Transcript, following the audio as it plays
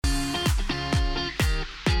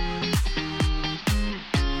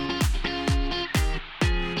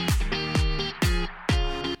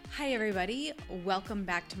everybody, welcome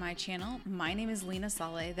back to my channel. My name is Lena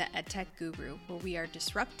Saleh, the EdTech Guru, where we are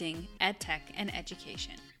disrupting EdTech and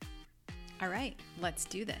education. All right, let's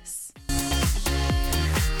do this.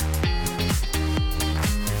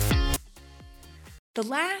 The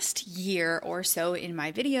last year or so in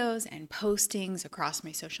my videos and postings across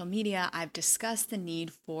my social media, I've discussed the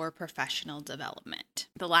need for professional development.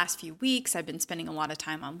 The last few weeks, I've been spending a lot of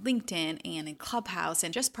time on LinkedIn and in Clubhouse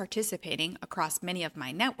and just participating across many of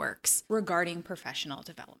my networks regarding professional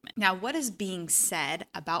development. Now, what is being said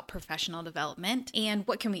about professional development and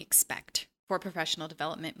what can we expect for professional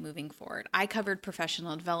development moving forward? I covered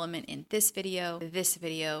professional development in this video, and this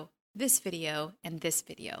video.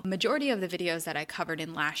 Majority of the videos that I covered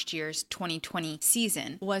in last year's 2020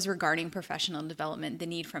 season was regarding professional development, the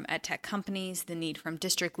need from EdTech companies, the need from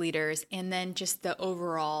district leaders, and then just the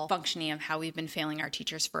overall functioning of how we've been failing our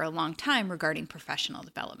teachers for a long time regarding professional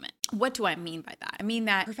development. What do I mean by that? I mean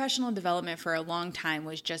that professional development for a long time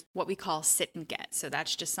was just what we call sit and get. So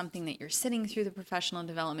that's just something that you're sitting through the professional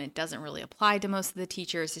development. It doesn't really apply to most of the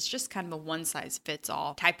teachers. It's just kind of a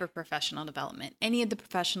one-size-fits-all type of professional development. Any of the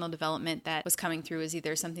professional development that was coming through is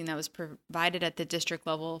either something that was provided at the district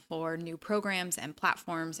level for new programs and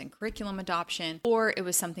platforms and curriculum adoption, or it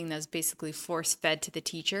was something that was basically force-fed to the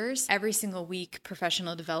teachers. Every single week,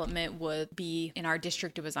 professional development would be in our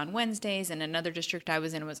district, it was on Wednesdays, and another district I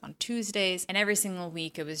was in was on Tuesdays, and every single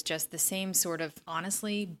week it was just the same sort of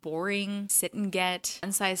honestly boring sit and get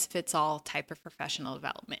one-size-fits-all type of professional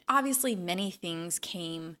development. Obviously, many things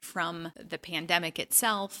came from the pandemic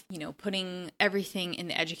itself, putting everything in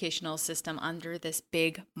the educational system under this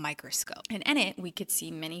big microscope. And in it, we could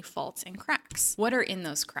see many faults and cracks. What are in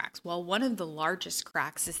those cracks? Well, one of the largest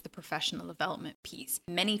cracks is the professional development piece.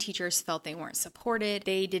 Many teachers felt they weren't supported.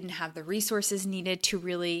 They didn't have the resources needed to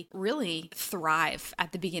really thrive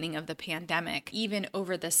at the beginning of the pandemic. Even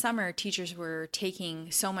over the summer, teachers were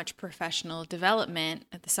taking so much professional development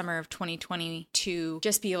at the summer of 2020 to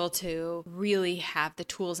just be able to really have the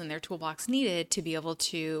tools in their toolbox needed to be able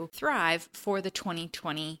to thrive for the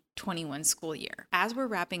 2020-21 school year. As we're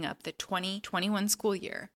wrapping up the 2021 school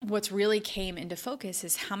year, what's really came into focus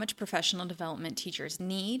is how much professional development teachers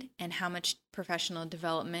need and how much professional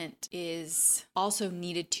development is also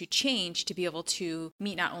needed to change to be able to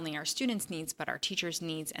meet not only our students' needs, but our teachers'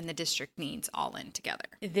 needs and the district needs all in together.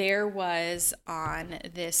 There was on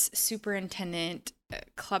this superintendent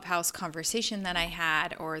Clubhouse conversation that I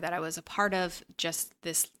had or that I was a part of just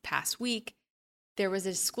this past week, there was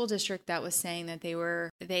a school district that was saying that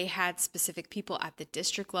they had specific people at the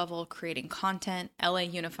district level creating content. LA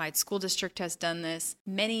Unified School District has done this.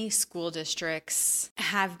 Many school districts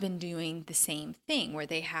have been doing the same thing where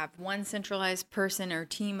they have one centralized person or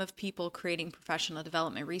team of people creating professional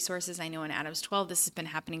development resources. I know in Adams 12, this has been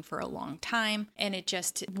happening for a long time, and it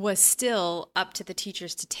just was still up to the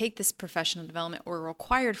teachers to take this professional development or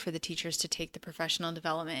required for the teachers to take the professional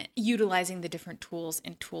development utilizing the different tools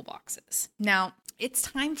and toolboxes. Now, it's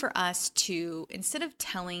time for us to, instead of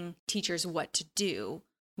telling teachers what to do,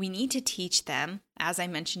 we need to teach them, as I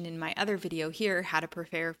mentioned in my other video here, how to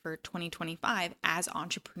prepare for 2025 as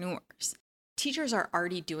entrepreneurs. Teachers are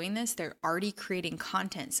already doing this. They're already creating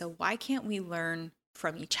content. So why can't we learn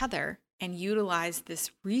from each other and utilize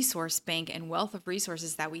this resource bank and wealth of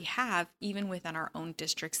resources that we have even within our own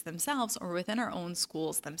districts themselves or within our own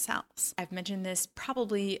schools themselves? I've mentioned this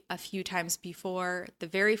probably a few times before. The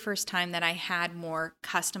very first time that I had more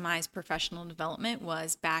customized professional development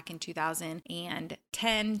was back in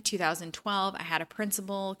 2010, 2012. I had a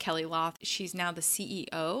principal, Kelly Loth. She's now the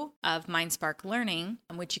CEO of MindSpark Learning,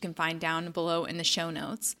 which you can find down below in the show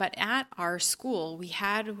notes. But at our school, we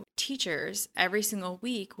had teachers every single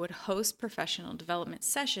week would host professional development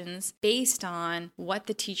sessions based on what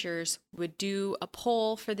the teachers would do, a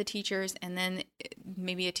poll for the teachers, and then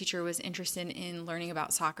maybe a teacher was interested in learning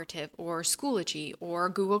about Socrative or Schoology or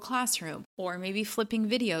Google Classroom or maybe flipping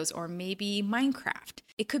videos or maybe Minecraft.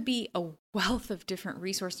 It could be a wealth of different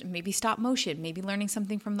resources, maybe stop motion, maybe learning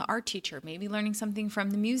something from the art teacher, maybe learning something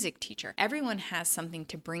from the music teacher. Everyone has something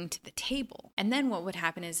to bring to the table. And then what would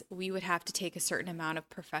happen is we would have to take a certain amount of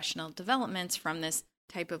professional developments from this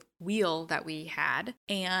type of wheel that we had,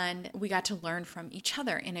 and we got to learn from each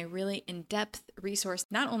other in a really in-depth resource.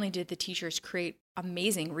 Not only did the teachers create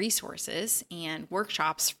amazing resources and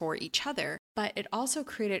workshops for each other, but it also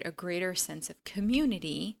created a greater sense of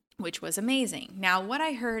community, which was amazing. Now, what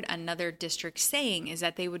I heard another district saying is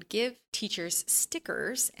that they would give teachers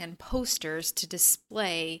stickers and posters to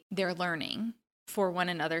display their learning for one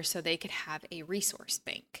another so they could have a resource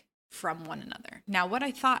bank from one another. Now, what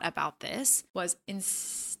I thought about this was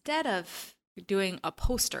instead of doing a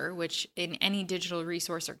poster, which in any digital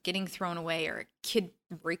resource are getting thrown away, or a kid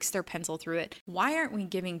breaks their pencil through it, why aren't we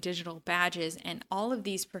giving digital badges? And all of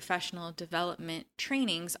these professional development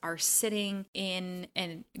trainings are sitting in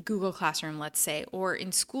a Google Classroom, let's say, or in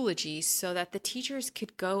Schoology, so that the teachers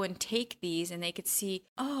could go and take these and they could see,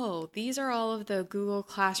 oh, these are all of the Google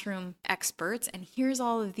Classroom experts, and here's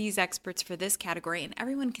all of these experts for this category, and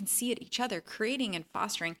everyone can see it each other, creating and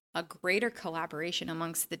fostering a greater collaboration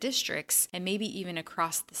amongst the districts and maybe even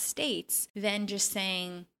across the states than just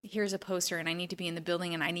saying, here's a poster and I need to be in the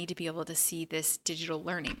building and I need to be able to see this digital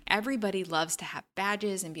learning. Everybody loves to have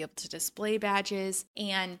badges and be able to display badges.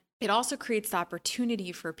 And it also creates the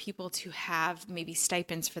opportunity for people to have maybe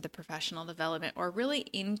stipends for the professional development, or really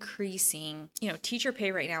increasing, teacher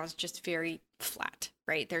pay right now is just very flat,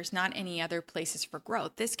 right? There's not any other places for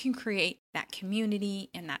growth. This can create that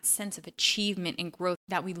community and that sense of achievement and growth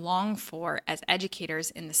that we long for as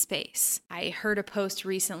educators in the space. I heard a post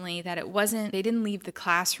recently that they didn't leave the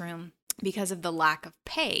classroom because of the lack of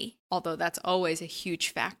pay, although that's always a huge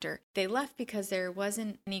factor. They left because there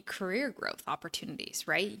wasn't any career growth opportunities,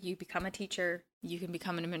 right? You become a teacher, you can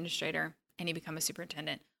become an administrator, and you become a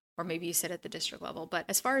superintendent, or maybe you sit at the district level. But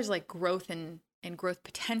as far as like growth and growth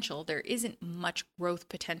potential, there isn't much growth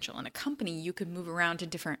potential. In a company, you could move around to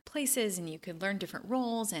different places and you could learn different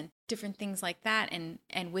roles and different things like that.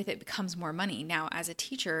 And with it becomes more money. Now, as a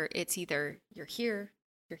teacher, it's either you're here,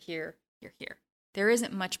 you're here, you're here. There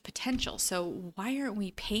isn't much potential. So why aren't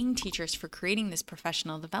we paying teachers for creating this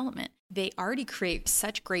professional development? They already create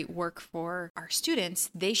such great work for our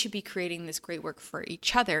students. They should be creating this great work for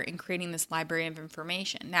each other and creating this library of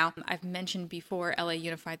information. Now, I've mentioned before, LA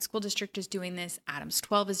Unified School District is doing this, Adams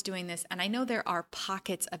 12 is doing this, and I know there are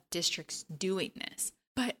pockets of districts doing this.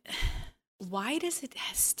 But why does it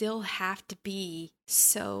still have to be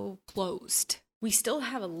so closed? We still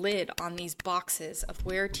have a lid on these boxes of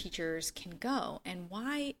where teachers can go. And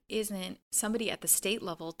why isn't somebody at the state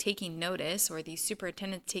level taking notice, or these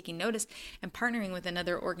superintendents taking notice and partnering with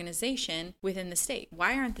another organization within the state?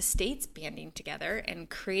 Why aren't the states banding together and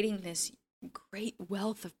creating this great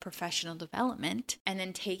wealth of professional development and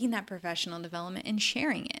then taking that professional development and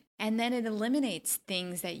sharing it? And then it eliminates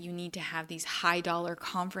things that you need to have these high dollar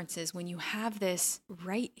conferences when you have this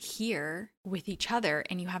right here with each other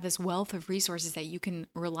and you have this wealth of resources that you can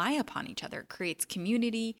rely upon each other. It creates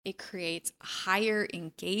community, it creates higher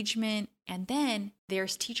engagement. And then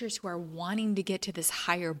there's teachers who are wanting to get to this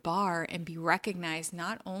higher bar and be recognized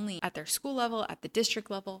not only at their school level, at the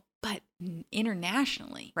district level, but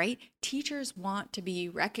internationally, right? Teachers want to be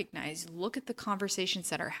recognized. Look at the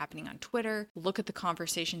conversations that are happening on Twitter. Look at the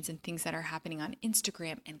conversations and things that are happening on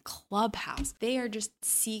Instagram and Clubhouse. They are just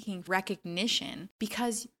seeking recognition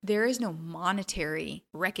because there is no monetary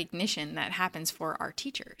recognition that happens for our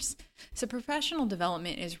teachers. So professional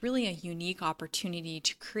development is really a unique opportunity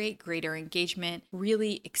to create greater engagement,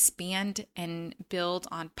 really expand and build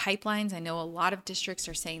on pipelines. I know a lot of districts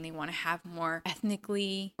are saying they want to have more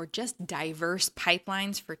ethnically or just diverse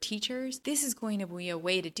pipelines for teachers. This is going to be a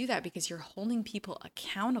way to do that because you're holding people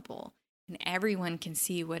accountable and everyone can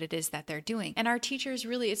see what it is that they're doing. And our teachers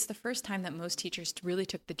really, it's the first time that most teachers really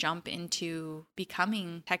took the jump into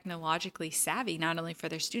becoming technologically savvy, not only for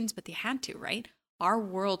their students, but they had to, right? Our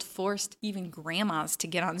world forced even grandmas to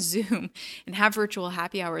get on Zoom and have virtual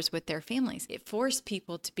happy hours with their families. It forced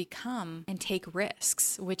people to become and take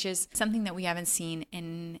risks, which is something that we haven't seen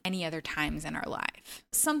in any other times in our life.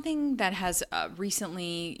 Something that has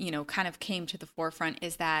recently, kind of came to the forefront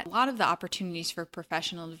is that a lot of the opportunities for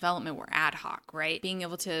professional development were ad hoc, right? Being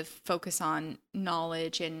able to focus on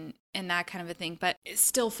knowledge and that kind of a thing, but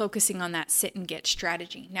still focusing on that sit and get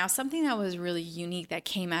strategy. Now, something that was really unique that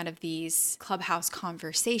came out of these Clubhouse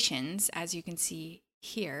conversations, as you can see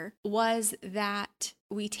here, was that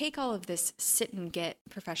we take all of this sit and get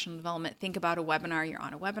professional development. Think about a webinar. You're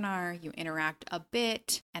on a webinar, you interact a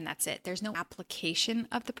bit, and that's it. There's no application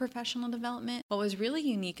of the professional development. What was really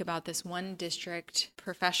unique about this one district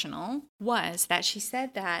professional was that she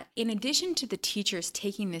said that in addition to the teachers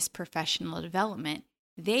taking this professional development,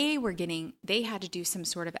 they had to do some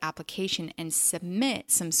sort of application and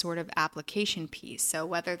submit some sort of application piece. So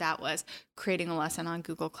whether that was creating a lesson on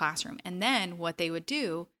Google Classroom, and then what they would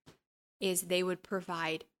do is they would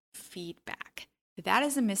provide feedback. That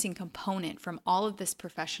is a missing component from all of this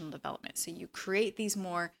professional development. So you create these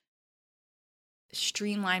more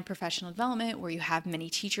streamlined professional development where you have many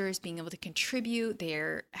teachers being able to contribute.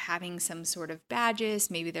 They're having some sort of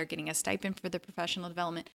badges. Maybe they're getting a stipend for the professional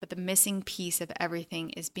development. But the missing piece of everything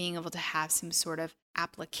is being able to have some sort of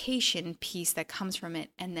application piece that comes from it,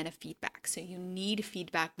 and then a feedback. So you need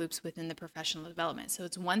feedback loops within the professional development. So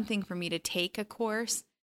it's one thing for me to take a course,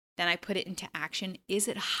 then I put it into action. Is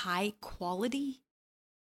it high quality?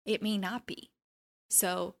 It may not be.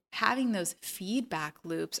 So having those feedback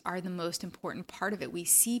loops are the most important part of it. We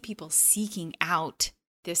see people seeking out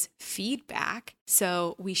this feedback.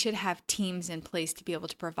 So we should have teams in place to be able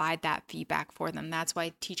to provide that feedback for them. That's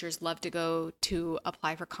why teachers love to go to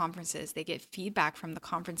apply for conferences. They get feedback from the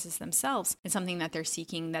conferences themselves. It's something that they're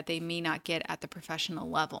seeking that they may not get at the professional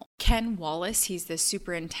level. Ken Wallace, he's the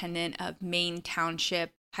superintendent of Maine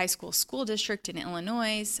Township High School District in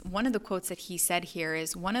Illinois. One of the quotes that he said here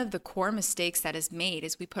is, one of the core mistakes that is made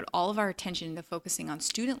is we put all of our attention into focusing on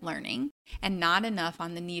student learning and not enough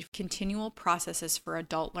on the need for continual processes for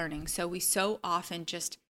adult learning. So we so often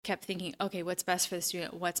just kept thinking, okay, what's best for the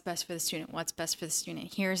student? What's best for the student? What's best for the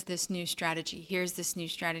student? Here's this new strategy. Here's this new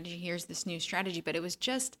strategy. Here's this new strategy. But it was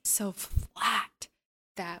just so flat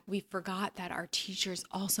that we forgot that our teachers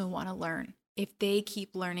also want to learn. If they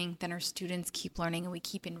keep learning, then our students keep learning and we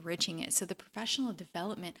keep enriching it. So the professional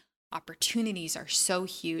development opportunities are so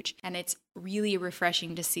huge, and it's really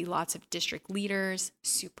refreshing to see lots of district leaders,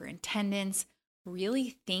 superintendents,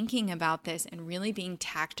 really thinking about this and really being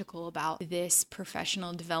tactical about this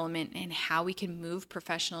professional development and how we can move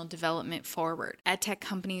professional development forward. EdTech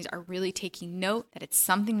companies are really taking note that it's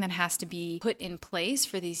something that has to be put in place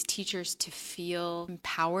for these teachers to feel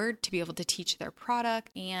empowered to be able to teach their product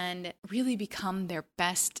and really become their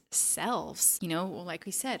best selves. You know, like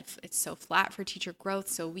we said, it's so flat for teacher growth,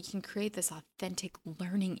 so we can create this authentic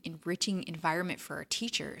learning, enriching environment for our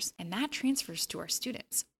teachers, and that transfers to our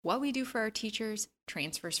students. What we do for our teachers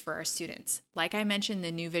transfers for our students. Like I mentioned,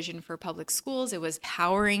 the new vision for public schools, it was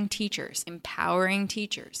empowering teachers.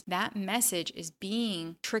 That message is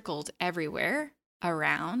being trickled everywhere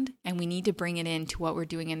around, and we need to bring it into what we're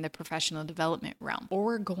doing in the professional development realm, or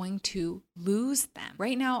we're going to lose them.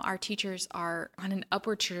 Right now, our teachers are on an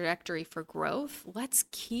upward trajectory for growth. Let's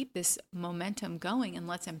keep this momentum going and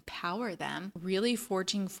let's empower them, really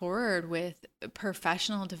forging forward with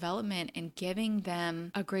professional development and giving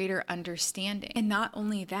them a greater understanding. And not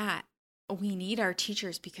only that, we need our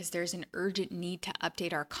teachers because there's an urgent need to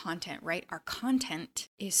update our content, right? Our content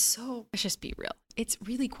is so, let's just be real, it's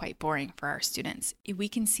really quite boring for our students. We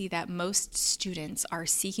can see that most students are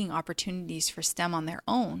seeking opportunities for STEM on their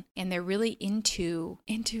own, and they're really into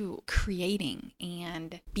creating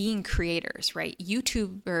and being creators, right?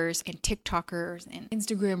 YouTubers and TikTokers and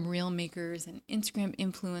Instagram reel makers and Instagram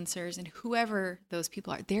influencers and whoever those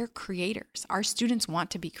people are, they're creators. Our students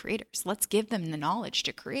want to be creators. Let's give them the knowledge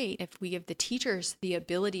to create. If we give the teachers the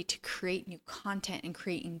ability to create new content and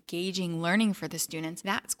create engaging learning for the students,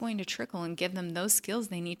 that's going to trickle and give them those skills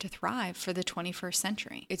they need to thrive for the 21st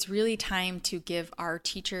century. It's really time to give our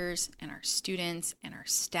teachers and our students and our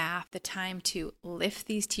staff the time to lift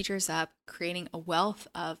these teachers up, creating a wealth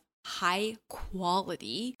of high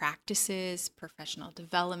quality practices, professional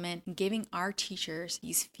development, and giving our teachers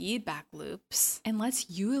these feedback loops, and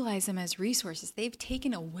let's utilize them as resources. They've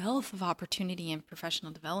taken a wealth of opportunity in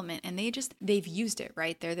professional development and they've used it,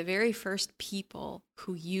 right? They're the very first people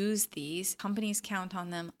who use these. Companies count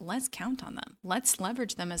on them. Let's count on them. Let's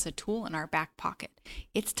leverage them as a tool in our back pocket.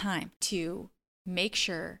 It's time to make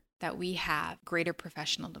sure that we have greater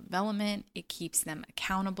professional development. It keeps them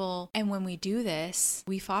accountable. And when we do this,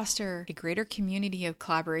 we foster a greater community of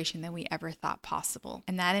collaboration than we ever thought possible.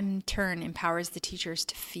 And that in turn empowers the teachers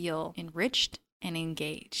to feel enriched and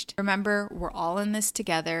engaged. Remember, we're all in this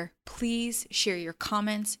together. Please share your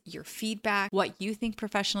comments, your feedback, what you think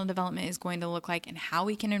professional development is going to look like, and how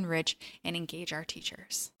we can enrich and engage our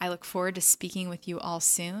teachers. I look forward to speaking with you all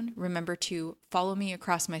soon. Remember to follow me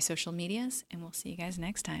across my social medias, and we'll see you guys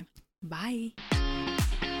next time. Bye.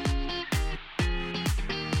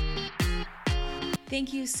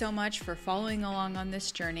 Thank you so much for following along on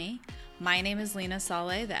this journey. My name is Lena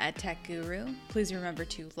Saleh, the EdTech Guru. Please remember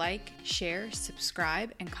to like, share,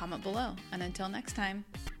 subscribe, and comment below. And until next time.